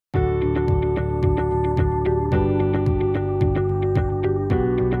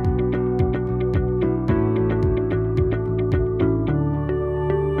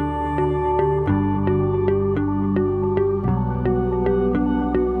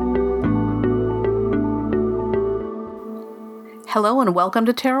Hello and welcome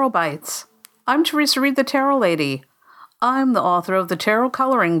to Tarot Bites. I'm Teresa Reed, the Tarot Lady. I'm the author of the Tarot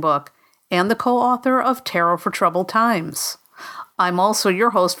Coloring Book and the co-author of Tarot for Troubled Times. I'm also your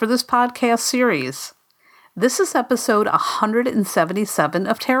host for this podcast series. This is episode 177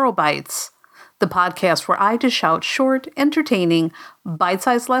 of Tarot Bites, the podcast where I dish out short, entertaining,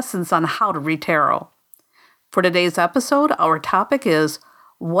 bite-sized lessons on how to read tarot. For today's episode, our topic is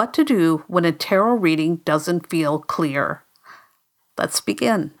what to do when a tarot reading doesn't feel clear. Let's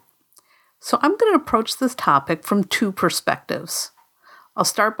begin. So I'm going to approach this topic from two perspectives. I'll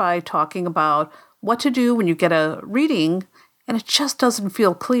start by talking about what to do when you get a reading and it just doesn't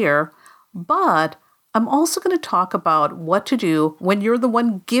feel clear, but I'm also going to talk about what to do when you're the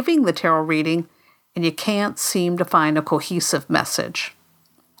one giving the tarot reading and you can't seem to find a cohesive message.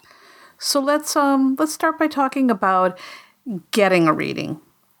 So let's start by talking about getting a reading.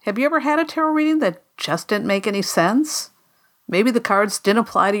 Have you ever had a tarot reading that just didn't make any sense? Maybe the cards didn't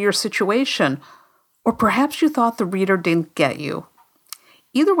apply to your situation, or perhaps you thought the reader didn't get you.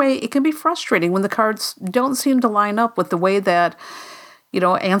 Either way, it can be frustrating when the cards don't seem to line up with the way that,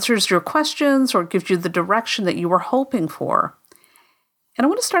 answers your questions or gives you the direction that you were hoping for. And I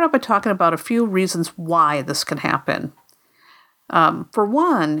want to start out by talking about a few reasons why this can happen. For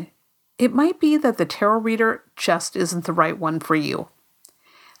one, it might be that the tarot reader just isn't the right one for you.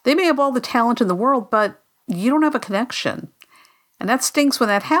 They may have all the talent in the world, but you don't have a connection. And that stinks when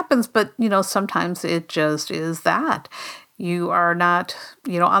that happens, but, sometimes it just is that. You are not,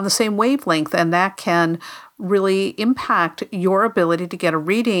 on the same wavelength, and that can really impact your ability to get a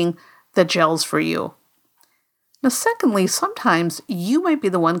reading that gels for you. Now, secondly, sometimes you might be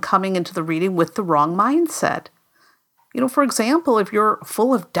the one coming into the reading with the wrong mindset. For example, if you're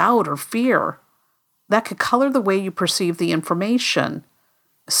full of doubt or fear, that could color the way you perceive the information,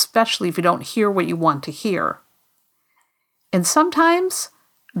 especially if you don't hear what you want to hear. And sometimes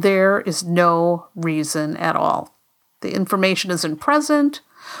there is no reason at all. The information isn't present,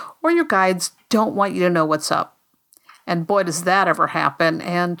 or your guides don't want you to know what's up. And boy, does that ever happen.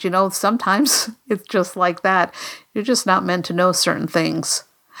 And, sometimes it's just like that. You're just not meant to know certain things.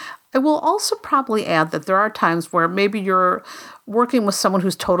 I will also probably add that there are times where maybe you're working with someone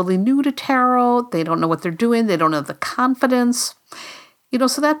who's totally new to tarot. They don't know what they're doing. They don't have the confidence.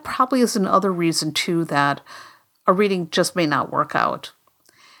 So that probably is another reason, too, that a reading just may not work out.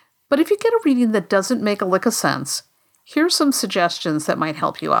 But if you get a reading that doesn't make a lick of sense, here's some suggestions that might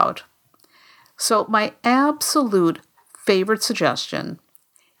help you out. So my absolute favorite suggestion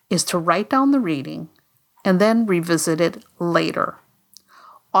is to write down the reading and then revisit it later.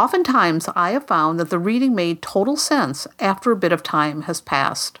 Oftentimes, I have found that the reading made total sense after a bit of time has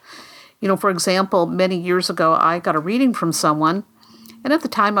passed. For example, many years ago, I got a reading from someone, and at the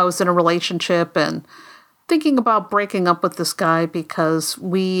time I was in a relationship and thinking about breaking up with this guy because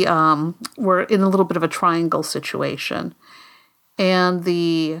we were in a little bit of a triangle situation. And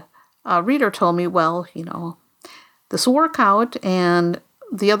the reader told me, well, this will work out and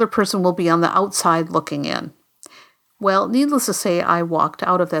the other person will be on the outside looking in. Well, needless to say, I walked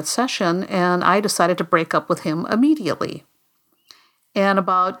out of that session and I decided to break up with him immediately. And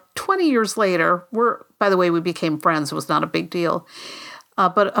about 20 years later, by the way, we became friends. It was not a big deal.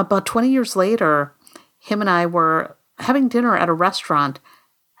 But about 20 years later, him and I were having dinner at a restaurant,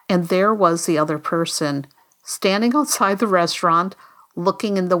 and there was the other person standing outside the restaurant,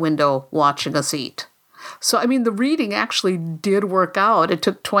 looking in the window, watching us eat. So, the reading actually did work out. It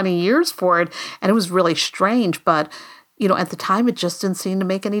took 20 years for it, and it was really strange, but, at the time, it just didn't seem to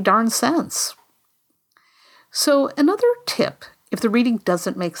make any darn sense. So, another tip, if the reading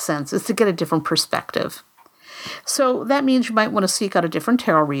doesn't make sense, is to get a different perspective. So, that means you might want to seek out a different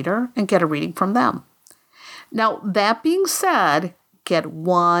tarot reader and get a reading from them. Now, that being said, get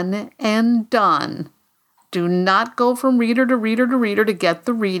one and done. Do not go from reader to reader to reader to get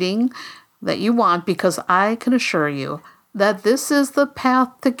the reading that you want, because I can assure you that this is the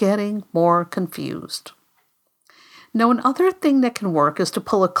path to getting more confused. Now, another thing that can work is to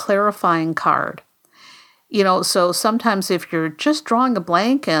pull a clarifying card. So sometimes if you're just drawing a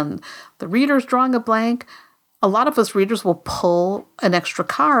blank and the reader's drawing a blank, a lot of us readers will pull an extra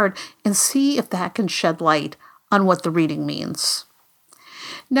card and see if that can shed light on what the reading means.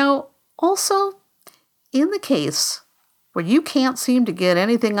 Now, also, in the case where you can't seem to get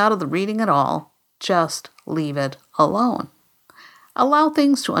anything out of the reading at all, just leave it alone. Allow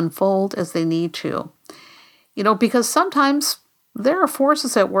things to unfold as they need to. Because sometimes there are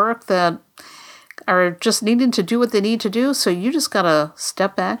forces at work that are just needing to do what they need to do, so you just gotta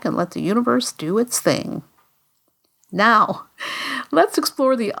step back and let the universe do its thing. Now, let's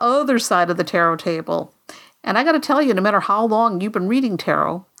explore the other side of the tarot table And I got to tell you, no matter how long you've been reading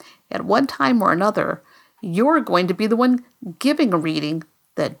tarot, at one time or another, you're going to be the one giving a reading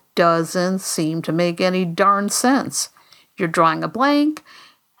that doesn't seem to make any darn sense. You're drawing a blank,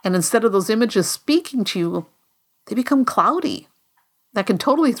 and instead of those images speaking to you, they become cloudy. That can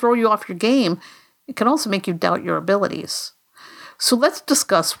totally throw you off your game. It can also make you doubt your abilities. So let's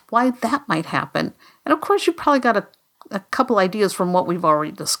discuss why that might happen. And of course, you probably got a couple ideas from what we've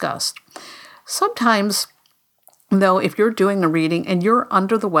already discussed. Sometimes, though, if you're doing a reading and you're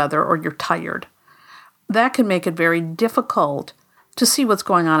under the weather or you're tired, that can make it very difficult to see what's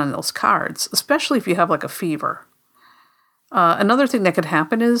going on in those cards, especially if you have like a fever. Another thing that could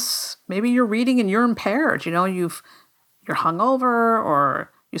happen is maybe you're reading and you're impaired. You're hungover,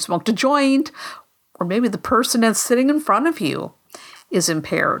 or you smoked a joint, or maybe the person that's sitting in front of you is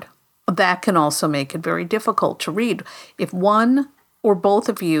impaired. That can also make it very difficult to read. If one or both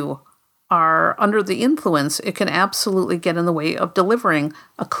of you are under the influence, it can absolutely get in the way of delivering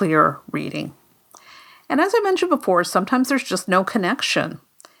a clear reading. And as I mentioned before, sometimes there's just no connection.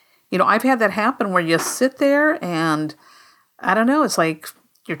 I've had that happen where you sit there and, I don't know, it's like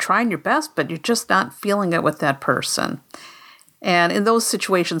you're trying your best, but you're just not feeling it with that person. And in those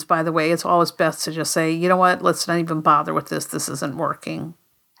situations, by the way, it's always best to just say, you know what, let's not even bother with this. This isn't working.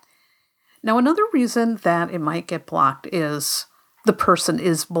 Now, another reason that it might get blocked is the person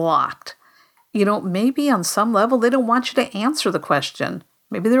is blocked. Maybe on some level, they don't want you to answer the question.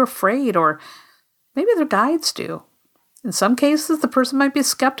 Maybe they're afraid, or maybe their guides do. In some cases, the person might be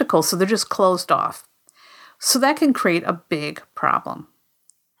skeptical, so they're just closed off. So that can create a big problem.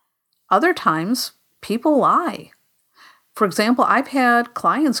 Other times, people lie. For example, I've had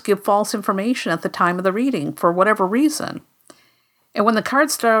clients give false information at the time of the reading for whatever reason. And when the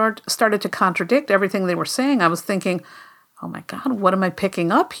cards started to contradict everything they were saying, I was thinking, oh my God, what am I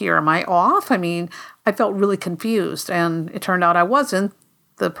picking up here? Am I off? I felt really confused, and it turned out I wasn't.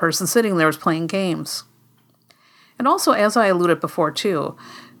 The person sitting there was playing games. And also, as I alluded before too,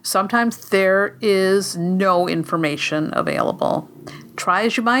 sometimes there is no information available. Try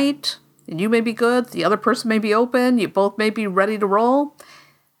as you might, and you may be good, the other person may be open, you both may be ready to roll,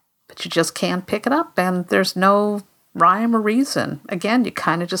 but you just can't pick it up, and there's no rhyme or reason. Again, you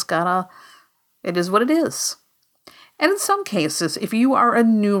kind of just gotta, it is what it is. And in some cases, if you are a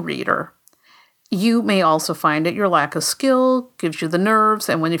new reader, you may also find that your lack of skill gives you the nerves,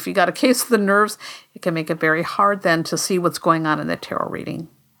 and if you got a case of the nerves, it can make it very hard then to see what's going on in the tarot reading.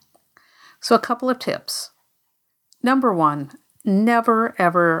 So a couple of tips. Number one, never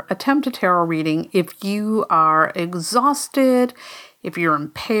ever attempt a tarot reading if you are exhausted, if you're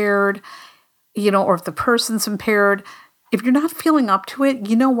impaired, or if the person's impaired. If you're not feeling up to it,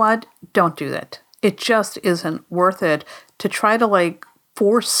 you know what? Don't do that. It just isn't worth it to try to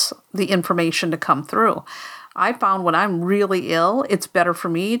force the information to come through. I found when I'm really ill, it's better for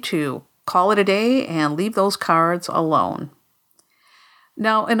me to call it a day and leave those cards alone.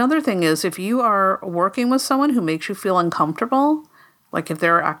 Now, another thing is, if you are working with someone who makes you feel uncomfortable, like if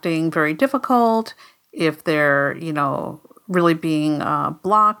they're acting very difficult, if they're, really being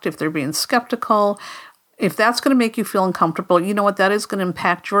blocked, if they're being skeptical, if that's going to make you feel uncomfortable, you know what, that is going to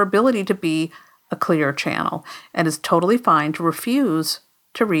impact your ability to be a clear channel. And it's totally fine to refuse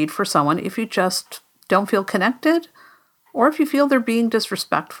to read for someone if you just don't feel connected, or if you feel they're being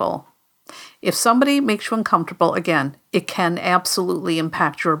disrespectful. If somebody makes you uncomfortable, again, it can absolutely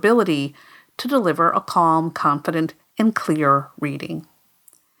impact your ability to deliver a calm, confident, and clear reading.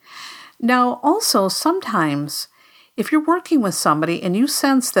 Now, also, sometimes, if you're working with somebody and you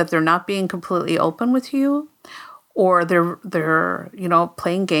sense that they're not being completely open with you, or they're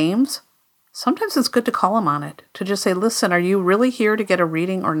playing games, sometimes it's good to call them on it, to just say, listen, are you really here to get a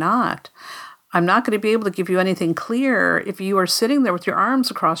reading or not? I'm not going to be able to give you anything clear if you are sitting there with your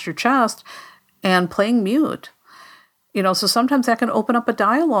arms across your chest and playing mute. So sometimes that can open up a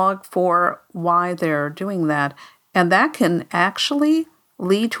dialogue for why they're doing that. And that can actually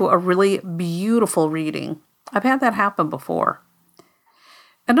lead to a really beautiful reading. I've had that happen before.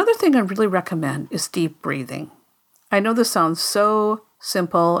 Another thing I really recommend is deep breathing. I know this sounds so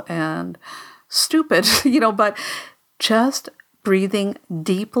simple and stupid, but just breathing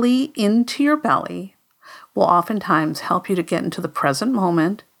deeply into your belly will oftentimes help you to get into the present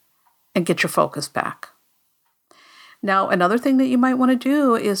moment and get your focus back. Now, another thing that you might want to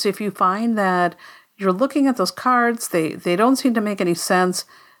do is, if you find that you're looking at those cards, they don't seem to make any sense,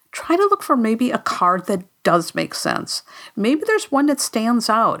 try to look for maybe a card that does make sense. Maybe there's one that stands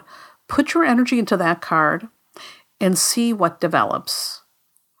out. Put your energy into that card and see what develops.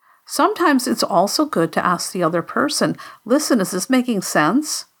 Sometimes it's also good to ask the other person, listen, is this making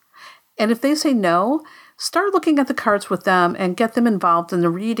sense? And if they say no, Start looking at the cards with them and get them involved in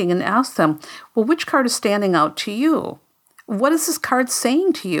the reading and ask them, well, which card is standing out to you? What is this card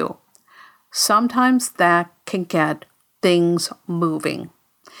saying to you? Sometimes that can get things moving.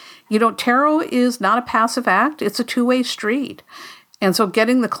 Tarot is not a passive act. It's a two-way street. And so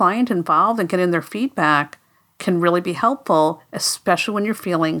getting the client involved and getting their feedback can really be helpful, especially when you're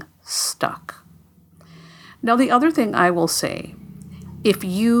feeling stuck. Now, the other thing I will say, if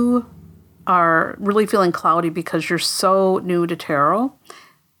you are really feeling cloudy because you're so new to tarot,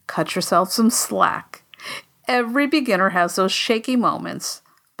 cut yourself some slack. Every beginner has those shaky moments,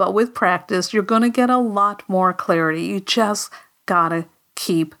 but with practice, you're going to get a lot more clarity. You just gotta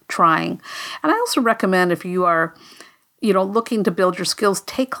keep trying. And I also recommend, if you are, looking to build your skills,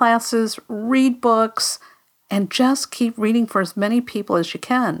 take classes, read books, and just keep reading for as many people as you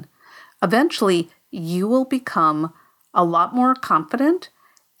can. Eventually, you will become a lot more confident,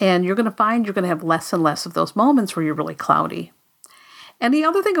 and you're going to find you're going to have less and less of those moments where you're really cloudy. And the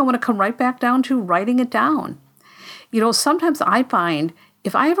other thing I want to come right back down to, writing it down. Sometimes I find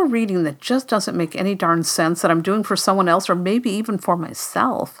if I have a reading that just doesn't make any darn sense that I'm doing for someone else or maybe even for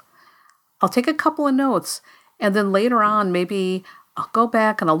myself, I'll take a couple of notes, and then later on maybe I'll go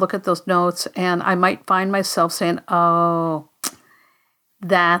back and I'll look at those notes, and I might find myself saying, oh,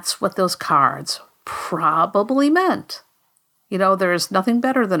 that's what those cards probably meant. There's nothing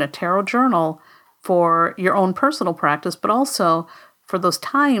better than a tarot journal for your own personal practice, but also for those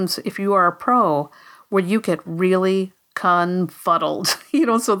times, if you are a pro, where you get really confuddled.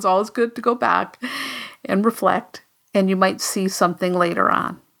 So it's always good to go back and reflect, and you might see something later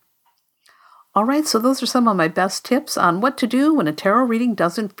on. All right, so those are some of my best tips on what to do when a tarot reading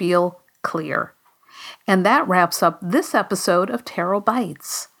doesn't feel clear. And that wraps up this episode of Tarot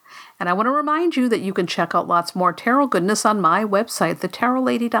Bites. And I want to remind you that you can check out lots more tarot goodness on my website,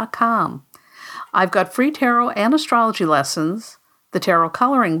 thetarotlady.com. I've got free tarot and astrology lessons, the tarot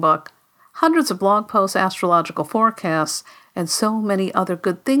coloring book, hundreds of blog posts, astrological forecasts, and so many other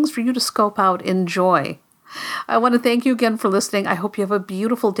good things for you to scope out, enjoy. I want to thank you again for listening. I hope you have a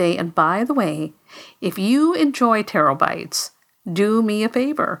beautiful day. And by the way, if you enjoy Tarot Bites, do me a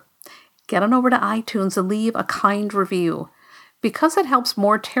favor. Get on over to iTunes and leave a kind review, because it helps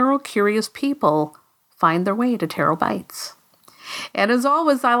more tarot-curious people find their way to Tarot Bites. And as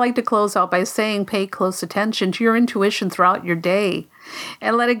always, I like to close out by saying pay close attention to your intuition throughout your day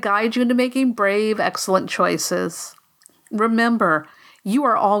and let it guide you into making brave, excellent choices. Remember, you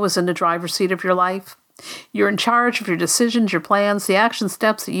are always in the driver's seat of your life. You're in charge of your decisions, your plans, the action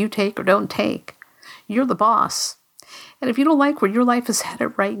steps that you take or don't take. You're the boss. And if you don't like where your life is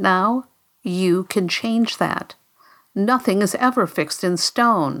headed right now, you can change that. Nothing is ever fixed in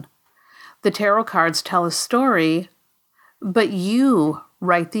stone. The tarot cards tell a story, but you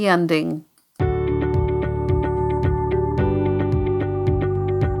write the ending.